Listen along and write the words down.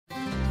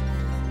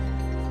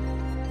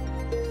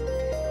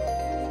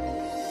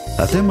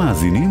אתם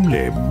מאזינים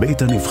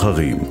לבית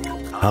הנבחרים,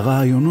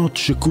 הרעיונות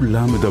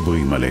שכולם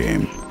מדברים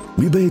עליהם,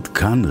 מבית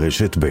כאן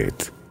רשת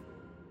בית.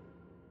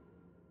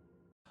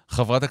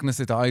 חברת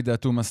הכנסת עאידה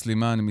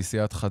תומא-סלימאן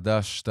מסיעת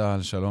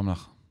חד"ש-תע"ל, שלום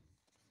לך.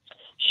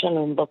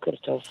 שלום, בוקר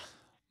טוב.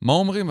 מה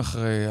אומרים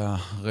אחרי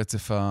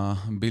הרצף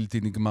הבלתי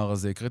נגמר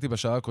הזה? הקראתי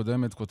בשעה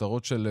הקודמת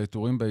כותרות של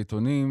טורים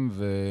בעיתונים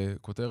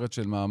וכותרת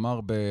של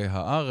מאמר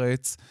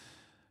בהארץ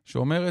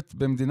שאומרת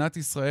במדינת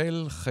ישראל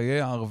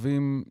חיי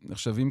הערבים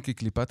נחשבים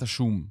כקליפת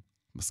השום.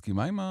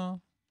 מסכימה עם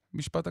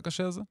המשפט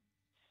הקשה הזה?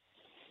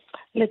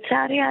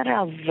 לצערי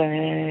הרב,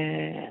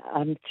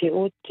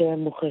 המציאות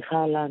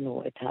מוכיחה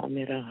לנו את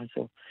האמירה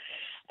הזו.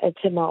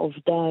 עצם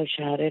העובדה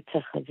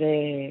שהרצח הזה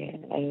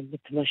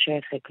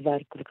מתמשך כבר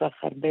כל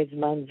כך הרבה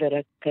זמן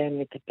ורק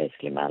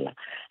מטפס למעלה.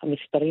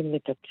 המספרים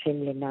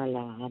מטפסים למעלה.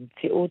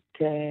 המציאות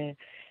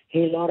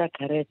היא לא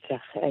רק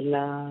הרצח, אלא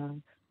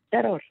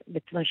טרור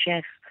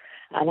מתמשך.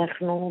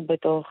 אנחנו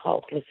בתוך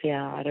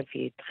האוכלוסייה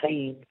הערבית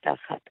חיים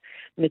תחת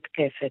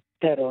מתקפת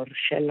טרור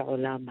של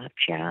עולם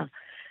הפשיעה.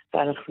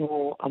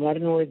 ואנחנו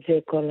אמרנו את זה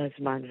כל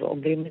הזמן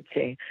ואומרים את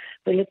זה.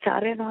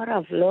 ולצערנו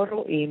הרב לא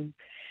רואים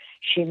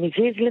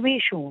שמזיז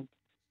למישהו.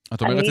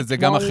 את אומרת את זה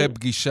גם אחרי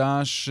פגישה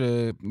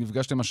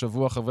שנפגשתם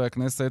השבוע, חברי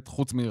הכנסת,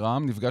 חוץ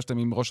מרם, נפגשתם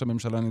עם ראש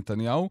הממשלה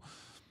נתניהו.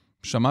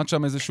 שמעת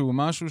שם איזשהו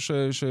משהו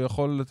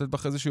שיכול לתת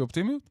בך איזושהי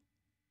אופטימיות?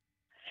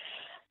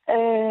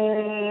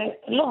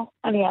 לא,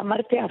 אני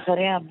אמרתי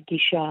אחרי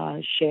הפגישה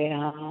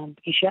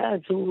שהפגישה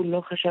הזו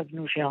לא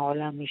חשבנו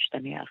שהעולם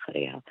משתנה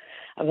אחריה,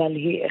 אבל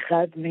היא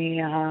אחד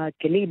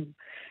מהכלים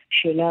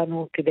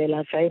שלנו כדי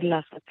להפעיל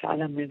לחץ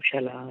על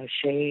הממשלה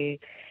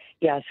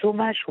שיעשו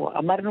משהו.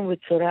 אמרנו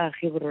בצורה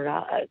הכי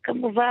ברורה,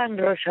 כמובן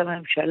ראש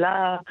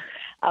הממשלה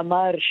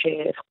אמר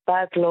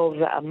שאכפת לו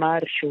ואמר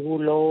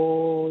שהוא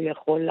לא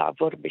יכול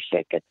לעבור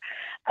בשקט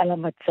על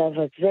המצב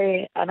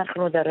הזה.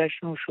 אנחנו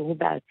דרשנו שהוא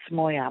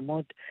בעצמו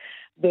יעמוד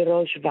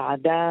בראש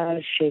ועדה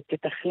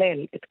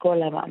שתתכלל את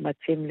כל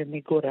המאמצים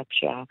למיגור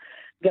הפשיעה,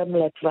 גם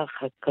לטווח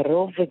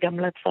הקרוב וגם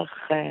לטווח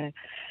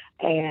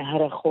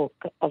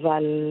הרחוק,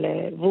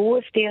 והוא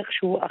הבטיח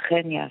שהוא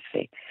אכן יעשה.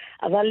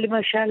 אבל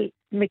למשל,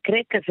 מקרה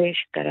כזה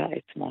שקרה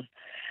אתמול,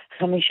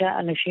 5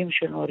 אנשים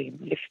שנורים,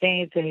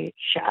 לפני איזה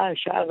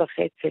שעה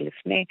וחצי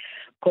לפני,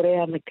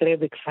 קורה המקרה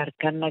בכפר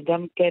כנא,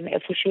 גם כן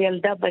איפה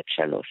שילדה בת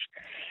 3.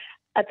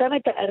 אתה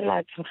מתאר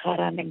לעצמך,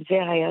 רן, אם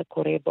זה היה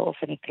קורה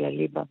באופן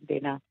כללי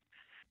במדינה,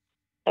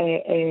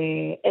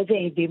 איזה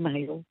עדים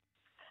היו?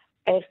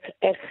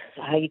 איך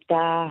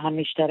הייתה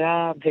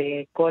המשטרה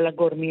וכל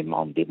הגורמים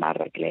עומדים על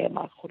רגליהם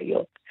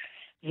האחוריות,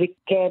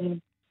 וכן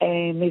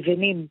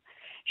מבינים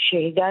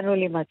שהגענו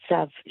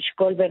למצב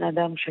שכל בן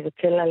אדם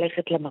שרוצה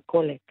ללכת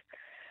למכולת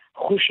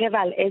חושב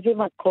על איזה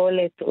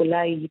מכולת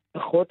אולי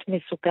פחות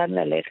מסוכן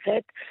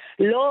ללכת,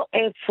 לא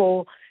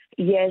איפה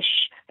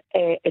יש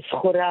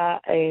סחורה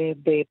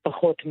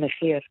בפחות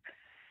מחיר.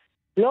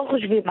 לא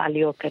חושבים על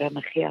יוקר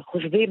המחיה,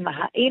 חושבים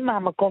האם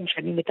המקום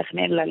שאני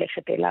מתכנן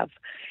ללכת אליו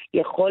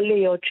יכול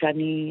להיות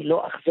שאני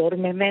לא אחזור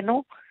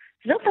ממנו.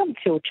 זאת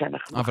המציאות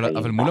שאנחנו חיים.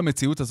 אבל מול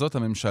המציאות הזאת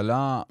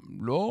הממשלה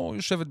לא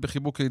יושבת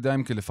בחיבוק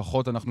ידיים, כי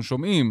לפחות אנחנו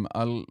שומעים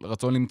על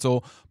רצון למצוא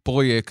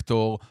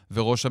פרויקטור,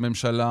 וראש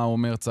הממשלה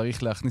אומר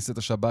צריך להכניס את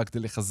השב"כ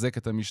כדי לחזק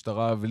את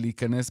המשטרה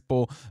ולהיכנס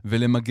פה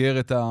ולמגר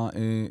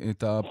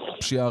את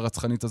הפשיעה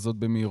הרצחנית הזאת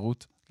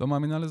במהירות. לא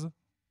מאמינה לזה?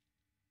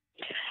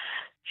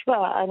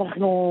 תשמע,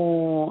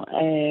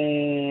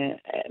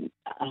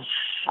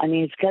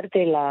 אני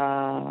הזכרתי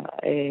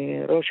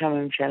לראש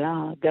הממשלה,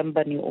 גם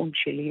בנאום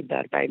שלי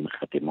ב40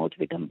 חתימות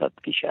וגם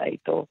בפגישה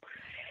איתו,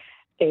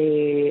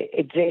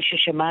 את זה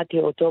ששמעתי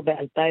אותו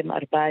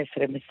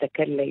ב-2014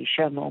 מסתכל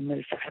לאישה מאום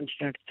אל-פחם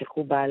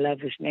שנרצחו בעלה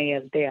ושני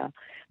ילדיה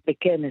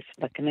בכנס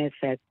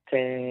בכנסת,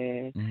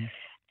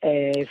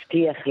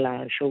 הבטיח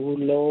לה שהוא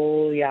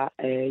לא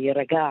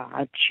ירגע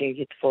עד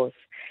שיתפוס.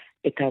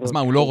 אז מה,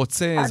 הוא לא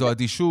רוצה? זו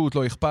אדישות,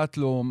 לא אכפת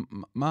לו?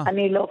 מה?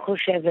 אני לא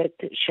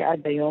חושבת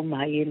שעד היום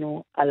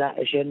היינו על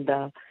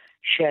האג'נדה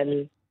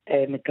של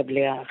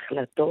מקבלי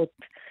ההחלטות,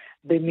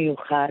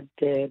 במיוחד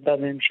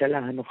בממשלה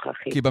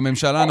הנוכחית. כי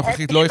בממשלה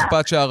הנוכחית לא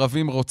אכפת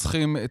שהערבים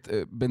רוצחים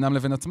בינם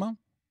לבין עצמם?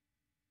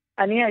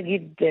 אני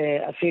אגיד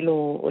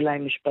אפילו אולי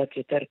משפט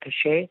יותר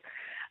קשה.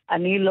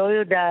 אני לא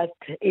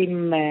יודעת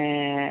אם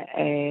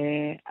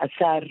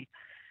השר,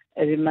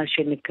 מה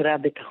שנקרא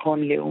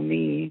ביטחון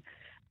לאומי,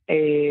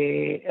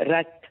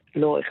 רק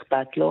לא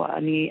אכפת לו.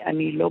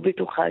 אני לא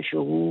בטוחה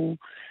שהוא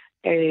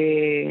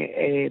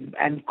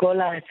עם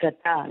כל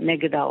ההצתה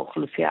נגד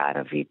האוכלוסייה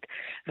הערבית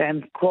ועם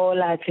כל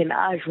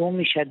הצנעה שהוא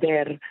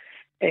משדר,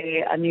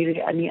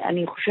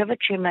 אני חושבת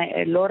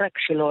שלא רק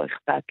שלא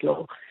אכפת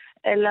לו,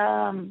 אלא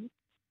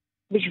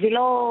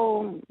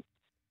בשבילו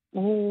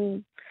הוא,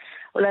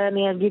 אולי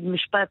אני אגיד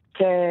משפט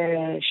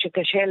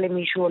שקשה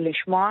למישהו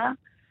לשמוע,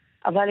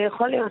 אבל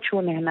יכול להיות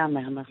שהוא נהנה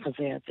מהמחזה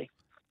הזה.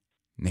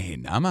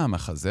 נהנה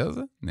מהמחזה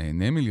הזה?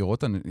 נהנה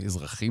מלראות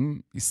אזרחים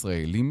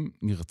ישראלים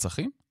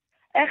נרצחים?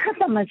 איך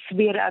אתה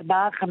מסביר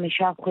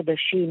 4-5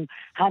 חודשים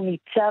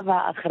הניצב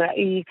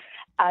האחראי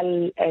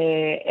על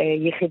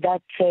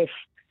יחידת צף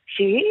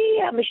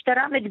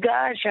המשטרה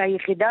מתגאה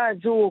שהיחידה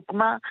הזו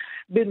הוקמה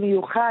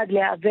במיוחד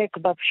להיאבק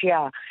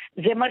בפשיעה.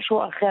 זה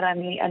משהו אחר,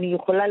 אני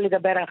יכולה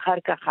לדבר אחר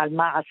כך על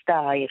מה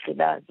עשתה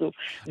היחידה הזו.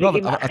 לא, אבל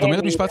את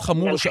אומרת משפט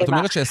חמור, את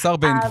אומרת שהשר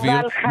בן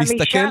גביר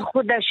מסתכל... אבל 5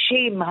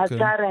 חודשים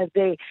השר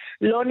הזה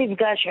לא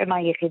נפגש עם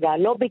היחידה,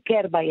 לא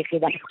ביקר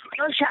ביחידה,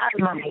 לא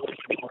שאל מה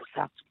היחידה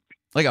עושה.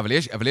 רגע,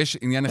 אבל יש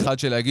עניין אחד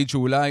של להגיד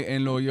שאולי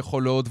אין לו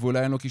יכולות, ואולי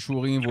אין לו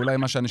כישורים, ואולי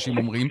מה שאנשים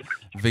אומרים,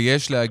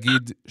 ויש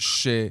להגיד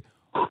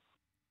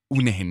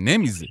שהוא נהנה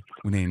מזה,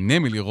 הוא נהנה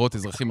מלראות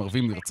אזרחים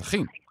ערבים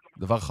נרצחים.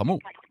 דבר חמור.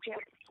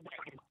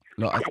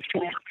 לא,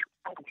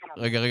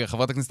 רגע,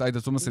 חברת הכנסת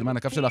עאידה תומא-סלימאן,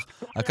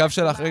 הקו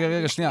שלך,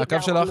 רגע, שנייה,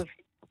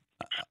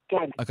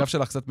 הקו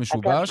שלך קצת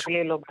משובש. הקו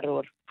שלי לא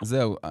ברור.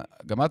 זהו,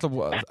 גם את לא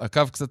ברור,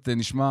 הקו קצת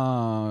נשמע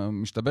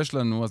משתבש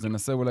לנו, אז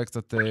ננסה אולי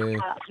קצת...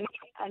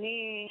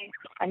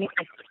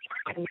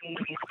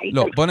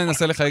 לא, בוא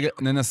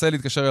ננסה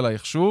להתקשר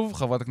אלייך שוב,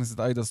 חברת הכנסת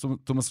עאידה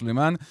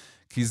תומא-סלימאן,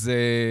 כי זה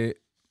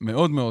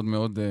מאוד מאוד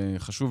מאוד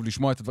חשוב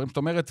לשמוע את הדברים שאת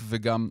אומרת,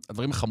 וגם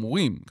הדברים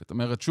חמורים. את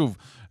אומרת, שוב,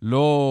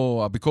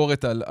 לא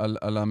הביקורת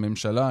על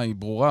הממשלה היא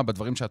ברורה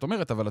בדברים שאת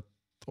אומרת, אבל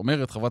את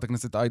אומרת, חברת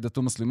הכנסת עאידה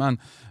תומא-סלימאן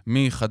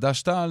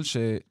מחד"ש-תע"ל,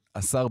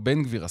 שהשר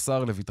בן גביר,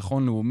 השר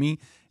לביטחון לאומי,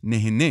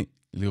 נהנה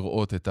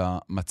לראות את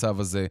המצב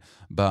הזה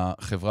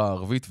בחברה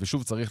הערבית,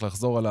 ושוב צריך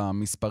לחזור על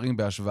המספרים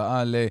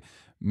בהשוואה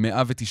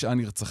ל-109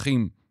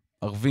 נרצחים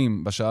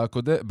ערבים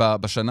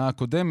בשנה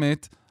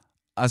הקודמת,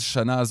 אז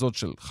שנה הזאת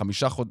של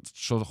 5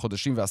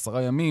 חודשים ו10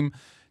 ימים,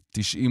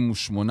 97-98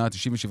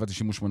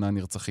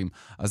 נרצחים.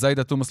 אז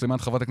עאידה תומא-סלימאן,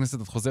 חברת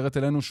הכנסת, את חוזרת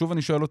אלינו. שוב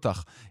אני שואל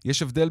אותך,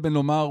 יש הבדל בין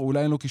לומר אולי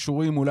אין לו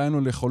כישורים, אולי אין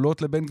לו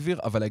יכולות לבן גביר,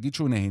 אבל להגיד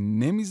שהוא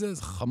נהנה מזה,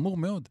 זה חמור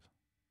מאוד.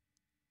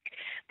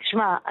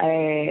 תשמע,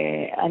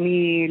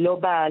 אני לא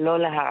באה לא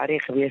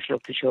להעריך ויש לו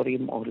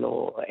כישורים או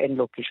לא, אין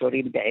לו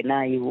כישורים.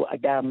 בעיניי הוא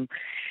אדם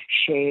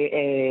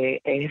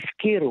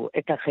שהפקירו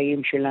את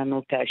החיים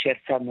שלנו כאשר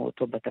שמו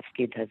אותו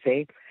בתפקיד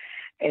הזה,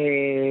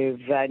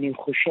 ואני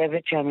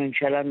חושבת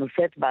שהממשלה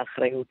נושאת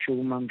באחריות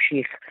שהוא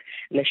ממשיך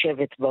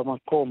לשבת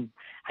במקום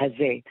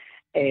הזה,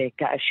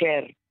 כאשר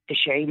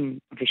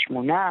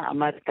 98,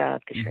 אמרת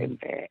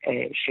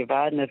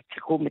 97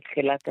 נרצחו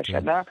מתחילת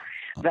השנה,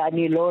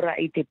 ואני לא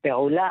ראיתי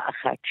פעולה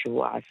אחת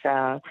שהוא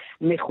עשה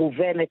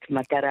מכוונת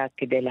מטרה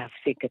כדי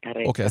להפסיק את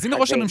הרצח. אוקיי, אז הנה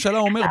ראש הממשלה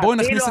אומר, בואי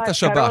נכניס את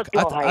השב"כ.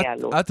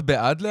 את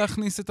בעד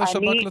להכניס את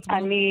השב"כ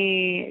לתמונה?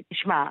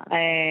 תשמע,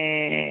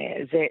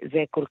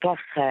 זה כל כך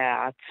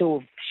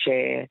עצוב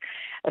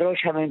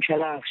שראש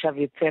הממשלה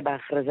עכשיו יוצא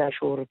בהכרזה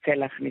שהוא רוצה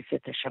להכניס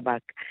את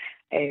השב"כ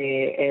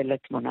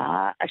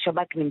לתמונה.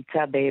 השב"כ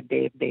נמצא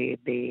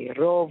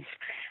ברוב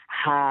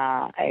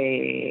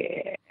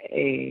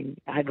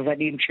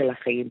הגוונים של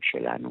החיים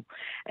שלנו.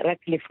 רק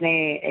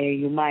לפני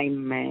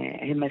יומיים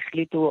הם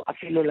החליטו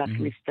אפילו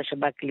להכניס את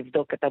השב"כ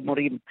לבדוק את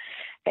המורים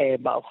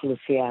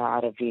באוכלוסייה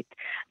הערבית.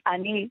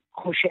 אני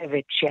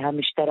חושבת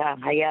שהמשטרה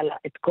היה לה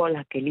את כל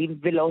הכלים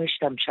ולא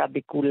השתמשה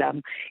בכולם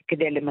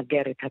כדי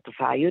למגר את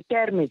התופעה.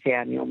 יותר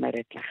מזה אני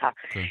אומרת לך,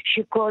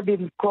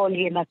 שקודם כל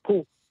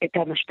ינקו את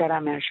המשטרה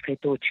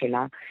מהשחיתות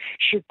שלה,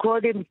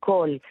 שקודם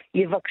כל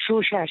יבקשו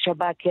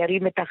שהשב"כ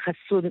ירים את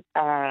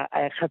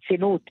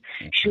החסינות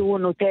שהוא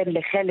נותן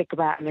לחלק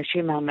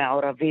מהאנשים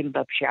המעורבים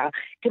בפשיעה,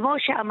 כמו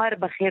שאמר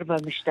בכיר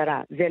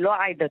במשטרה, זה לא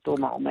עאידה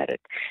תומא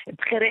אומרת.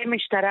 בכירי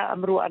משטרה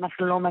אמרו,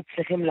 אנחנו לא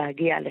מצליחים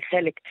להגיע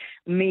לחלק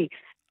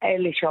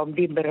אלה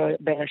שעומדים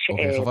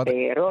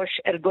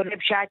בראש ארגוני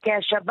פשיעה, כי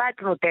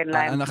השב"כ נותן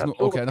להם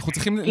חסות. אנחנו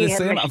צריכים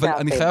לסיים, אבל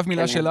אני חייב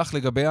מילה שלך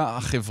לגבי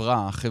החברה,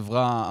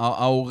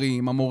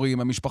 ההורים, המורים,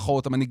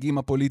 המשפחות, המנהיגים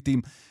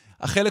הפוליטיים.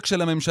 החלק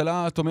של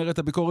הממשלה, את אומרת,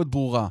 הביקורת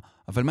ברורה,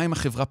 אבל מה עם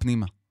החברה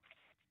פנימה?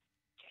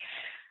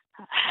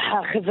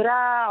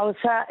 החברה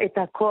עושה את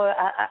הכל,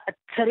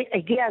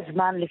 הגיע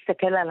הזמן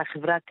להסתכל על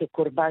החברה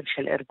כקורבן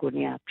של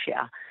ארגוני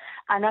הפשיעה.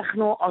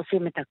 אנחנו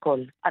עושים את הכל,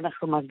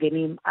 אנחנו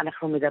מפגינים,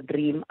 אנחנו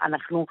מדברים,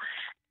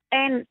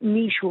 אין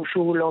מישהו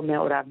שהוא לא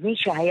מעורב. מי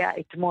שהיה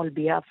אתמול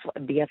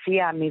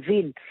ביפיע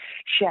מבין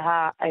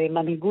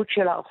שהמנהיגות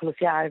של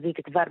האוכלוסייה הערבית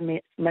כבר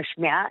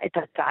משמיעה את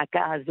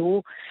הצעקה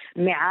הזו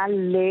מעל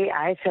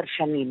ל10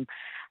 שנים.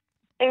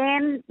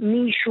 אין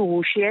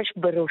מישהו שיש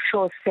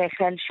בראשו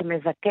שכל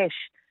שמבקש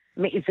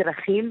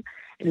מאזרחים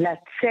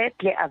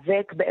לצאת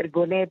להיאבק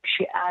בארגוני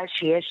פשיעה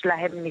שיש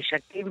להם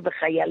נשקים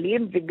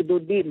וחיילים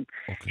וגדודים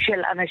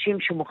של אנשים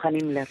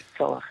שמוכנים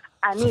לרצוח.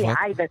 אני,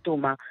 עאידה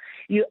תומא,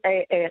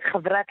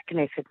 חברת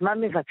כנסת, מה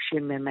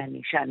מבקשים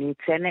ממני? שאני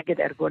אצא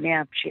נגד ארגוני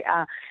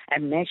הפשיעה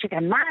עם נשק?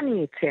 מה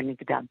אני אצא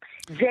נגדם?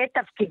 זה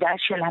תפקידה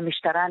של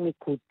המשטרה,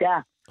 נקודה.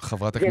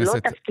 זה לא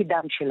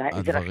תפקידם של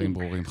האזרחים. הדברים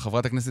ברורים.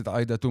 חברת הכנסת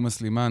עאידה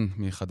תומא-סלימאן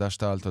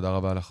מחד"ש-תע"ל, תודה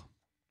רבה לך.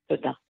 תודה.